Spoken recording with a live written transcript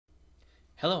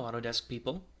Hello Autodesk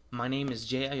people, my name is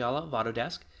Jay Ayala of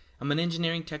Autodesk. I'm an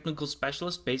engineering technical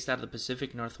specialist based out of the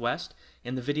Pacific Northwest,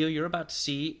 and the video you're about to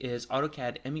see is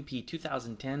AutoCAD MEP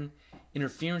 2010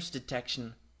 Interference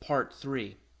Detection Part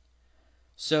 3.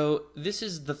 So this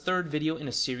is the third video in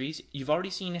a series. You've already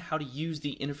seen how to use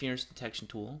the interference detection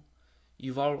tool.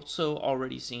 You've also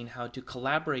already seen how to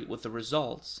collaborate with the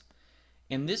results.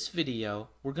 In this video,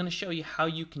 we're going to show you how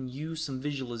you can use some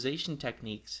visualization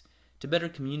techniques to better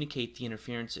communicate the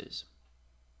interferences.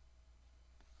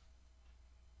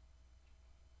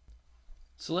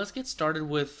 So let's get started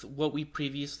with what we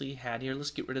previously had here. Let's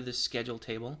get rid of this schedule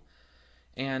table.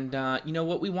 And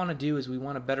what we want to do is we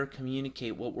want to better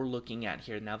communicate what we're looking at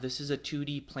here. Now this is a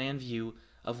 2D plan view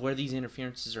of where these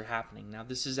interferences are happening. Now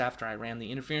this is after I ran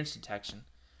the interference detection.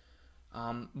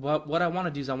 But what I want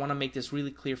to do is I want to make this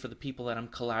really clear for the people that I'm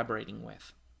collaborating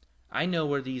with. I know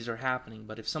where these are happening,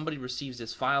 but if somebody receives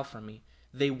this file from me,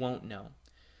 they won't know.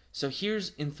 So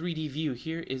here's in 3D view,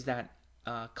 here is that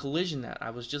collision that I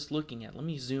was just looking at. Let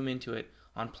me zoom into it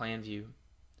on plan view.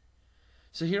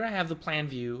 So here I have the plan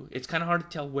view. It's kind of hard to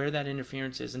tell where that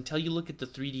interference is until you look at the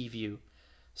 3D view.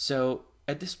 So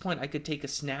at this point I could take a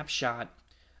snapshot,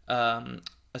 a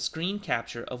screen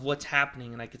capture of what's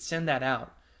happening, and I could send that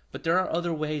out. But there are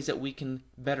other ways that we can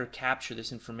better capture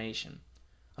this information.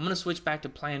 I'm going to switch back to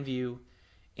plan view,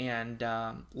 and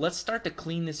let's start to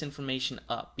clean this information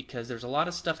up because there's a lot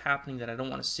of stuff happening that I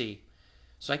don't want to see.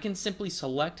 So I can simply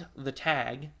select the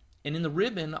tag, and in the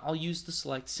ribbon I'll use the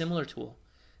select similar tool.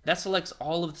 That selects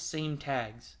all of the same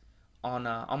tags on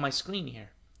my screen here.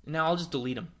 Now I'll just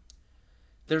delete them.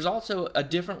 There's also a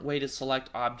different way to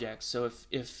select objects. So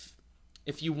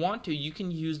if you want to, you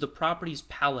can use the properties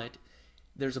palette.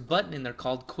 There's a button in there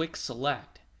called Quick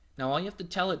Select. Now all you have to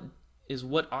tell it is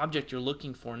what object you're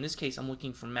looking for. In this case I'm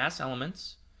looking for mass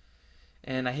elements,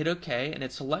 and I hit OK, and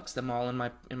it selects them all in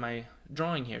my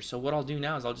drawing here. So what I'll do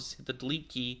now is I'll just hit the delete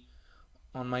key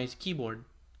on my keyboard.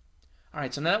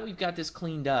 Alright, so now that we've got this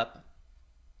cleaned up,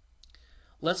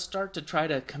 let's start to try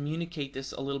to communicate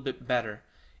this a little bit better.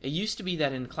 It used to be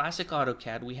that in classic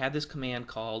AutoCAD we had this command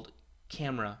called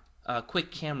camera,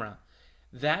 quick camera.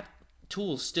 That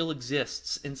tool still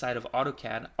exists inside of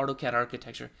AutoCAD, AutoCAD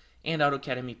Architecture, and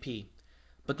AutoCAD MEP,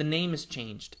 but the name has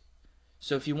changed.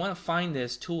 So if you want to find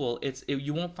this tool,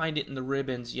 you won't find it in the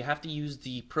ribbons. You have to use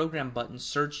the program button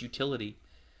search utility.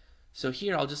 So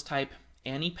here I'll just type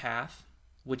AnyPath,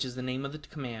 which is the name of the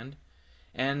command,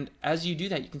 and as you do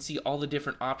that you can see all the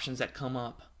different options that come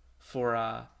up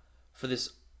for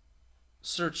this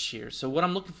search here. So what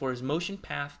I'm looking for is motion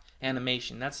path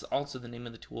animation. That's also the name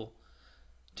of the tool.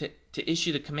 To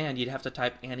issue the command you'd have to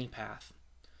type AnyPath.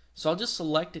 So I'll just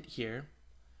select it here,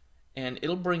 and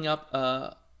it'll bring up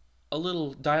a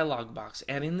little dialog box,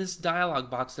 and in this dialog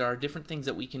box there are different things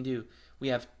that we can do. We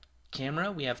have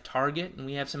camera, we have target, and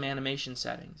we have some animation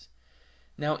settings.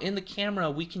 Now in the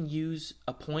camera we can use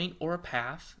a point or a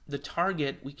path. The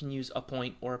target we can use a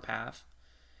point or a path.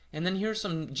 And then here's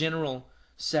some general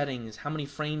settings. How many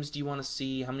frames do you want to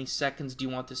see? How many seconds do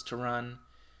you want this to run?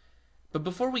 But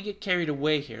before we get carried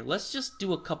away here, let's just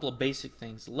do a couple of basic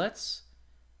things. Let's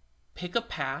pick a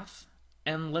path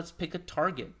and let's pick a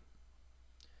target.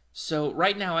 So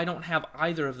right now I don't have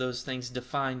either of those things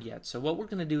defined yet. So what we're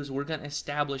going to do is we're going to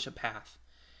establish a path.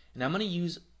 And I'm going to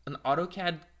use an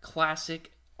AutoCAD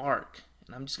Classic arc.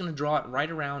 And I'm just going to draw it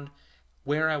right around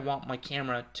where I want my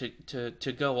camera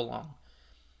to go along.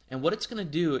 And what it's going to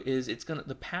do is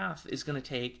the path is going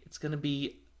to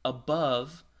be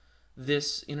above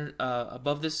this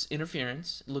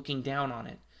interference, looking down on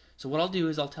it. So what I'll do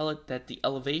is I'll tell it that the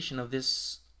elevation of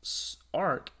this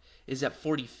arc is at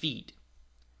 40 feet.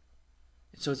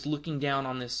 So it's looking down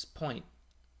on this point.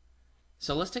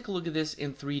 So let's take a look at this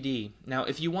in 3D. Now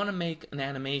if you want to make an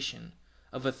animation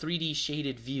of a 3D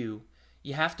shaded view,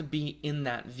 you have to be in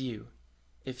that view.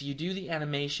 If you do the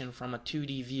animation from a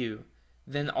 2D view,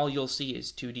 then all you'll see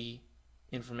is 2D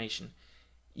information.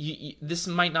 This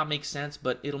might not make sense,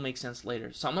 but it'll make sense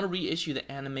later. So I'm going to reissue the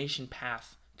animation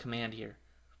path command here.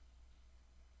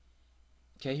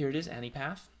 Okay, here it is,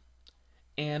 AnyPath.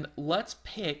 And let's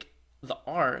pick the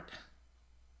arc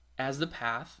as the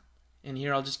path. And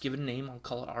here I'll just give it a name. I'll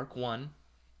call it Arc1.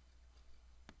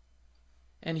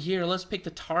 And here let's pick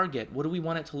the target. What do we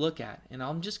want it to look at? And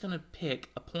I'm just going to pick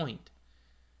a point.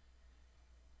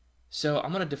 So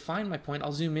I'm going to define my point.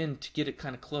 I'll zoom in to get it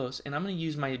kind of close, and I'm going to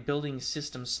use my building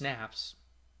system snaps,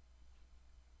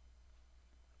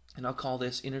 and I'll call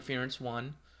this interference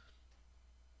 1.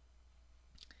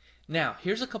 Now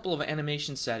here's a couple of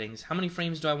animation settings. How many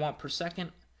frames do I want per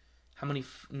second? How many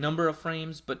number of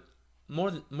frames? But more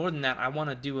than that, I want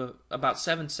to do about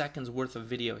 7 seconds worth of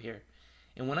video here.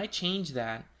 And when I change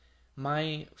that,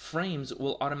 my frames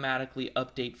will automatically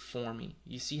update for me.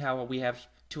 You see how we have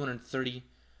 230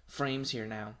 frames here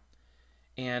now.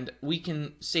 And we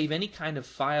can save any kind of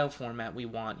file format we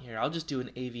want here. I'll just do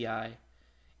an AVI.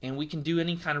 And we can do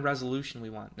any kind of resolution we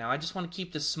want. Now I just want to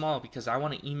keep this small because I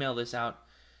want to email this out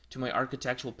to my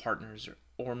architectural partners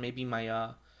or maybe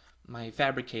my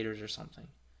fabricators or something.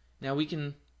 Now we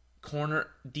can corner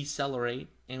decelerate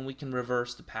and we can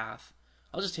reverse the path.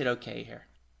 I'll just hit OK here.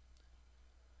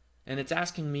 And it's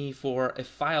asking me for a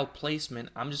file placement.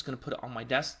 I'm just going to put it on my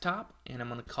desktop and I'm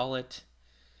going to call it,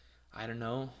 I don't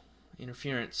know,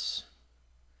 interference.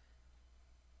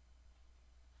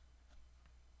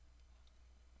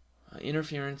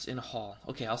 Interference in a hall.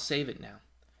 Okay, I'll save it now.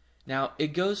 Now,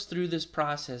 it goes through this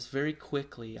process very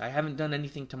quickly. I haven't done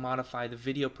anything to modify the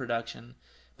video production,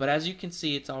 but as you can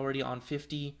see, it's already on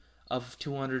 50 of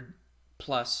 200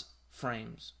 plus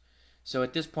frames. So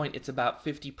at this point, it's about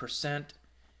 50%,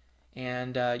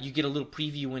 and you get a little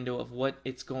preview window of what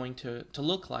it's going to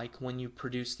look like when you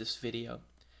produce this video.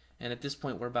 And at this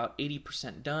point, we're about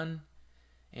 80% done,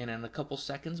 and in a couple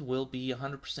seconds, we'll be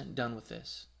 100% done with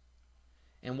this.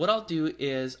 And what I'll do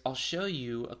is I'll show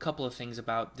you a couple of things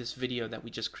about this video that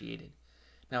we just created.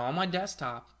 Now on my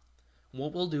desktop,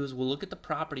 what we'll do is we'll look at the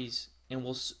properties and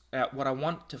what I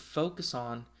want to focus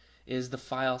on is the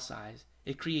file size.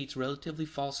 It creates relatively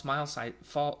small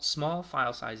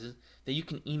file sizes that you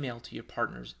can email to your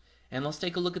partners. And let's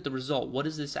take a look at the result. What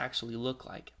does this actually look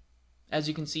like? As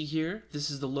you can see here, this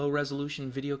is the low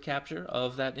resolution video capture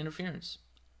of that interference.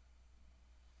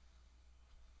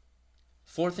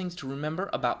 4 things to remember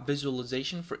about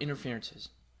visualization for interferences.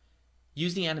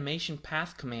 Use the animation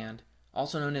path command,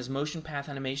 also known as motion path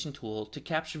animation tool, to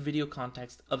capture video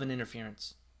context of an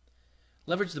interference.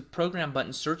 Leverage the program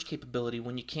button search capability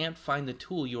when you can't find the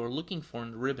tool you are looking for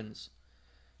in the ribbons.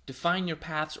 Define your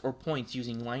paths or points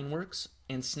using lineworks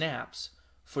and snaps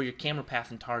for your camera path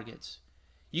and targets.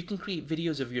 You can create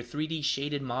videos of your 3D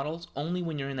shaded models only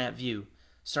when you're in that view.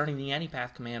 Starting the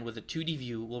AniPath command with a 2D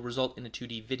view will result in a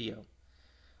 2D video.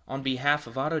 On behalf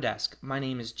of Autodesk, my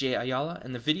name is Jay Ayala,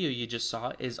 and the video you just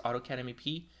saw is AutoCAD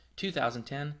MEP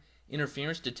 2010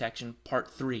 Interference Detection Part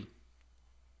 3.